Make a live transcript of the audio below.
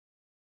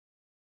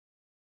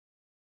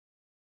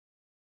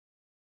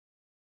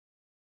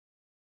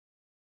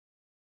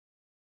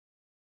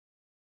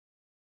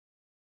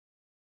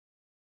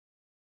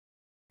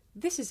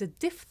This is a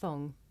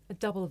diphthong, a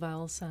double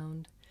vowel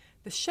sound.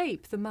 The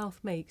shape the mouth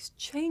makes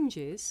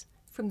changes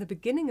from the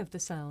beginning of the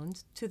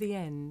sound to the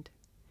end.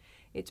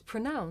 It's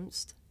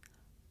pronounced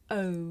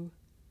O.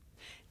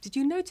 Did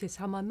you notice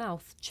how my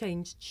mouth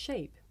changed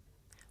shape?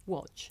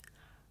 Watch.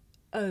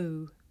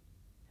 O.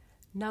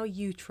 Now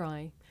you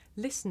try.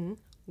 Listen,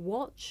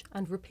 watch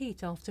and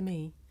repeat after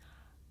me.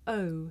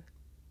 O.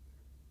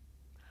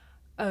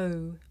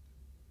 O.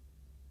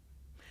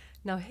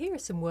 Now here are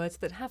some words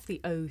that have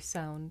the O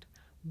sound.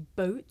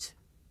 Boat,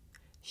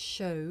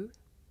 show,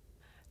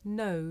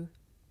 know.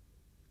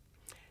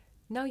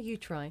 Now you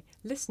try.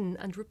 Listen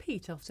and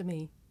repeat after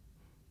me.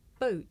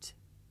 Boat,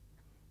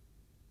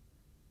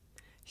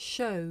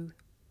 show,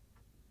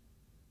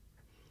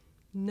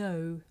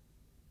 know.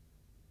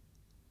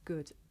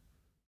 Good.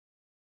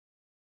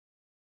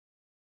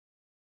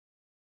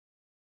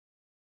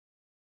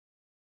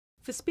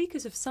 For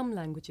speakers of some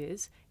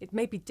languages, it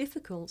may be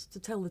difficult to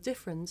tell the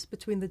difference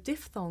between the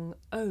diphthong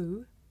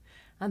O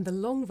and the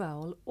long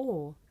vowel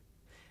OR.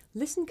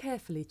 Listen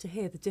carefully to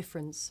hear the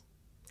difference.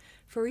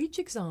 For each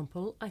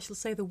example, I shall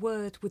say the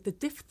word with the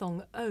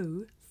diphthong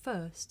O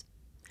first.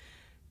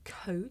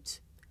 Coat,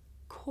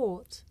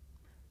 court,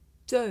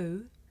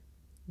 dough,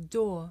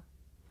 door,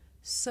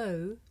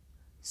 sew,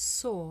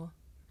 saw,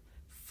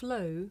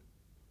 flow,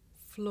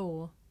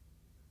 floor.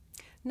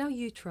 Now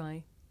you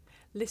try.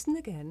 Listen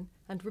again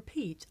and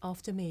repeat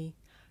after me.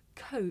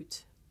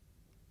 Coat,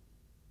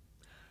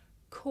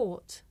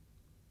 court,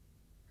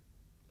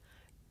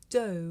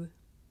 dough,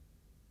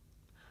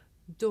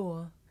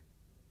 door,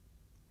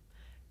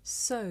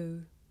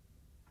 sew,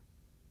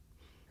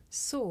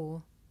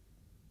 saw,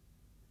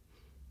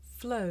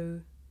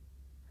 flow,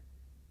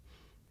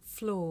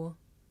 floor.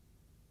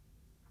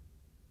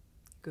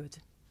 Good.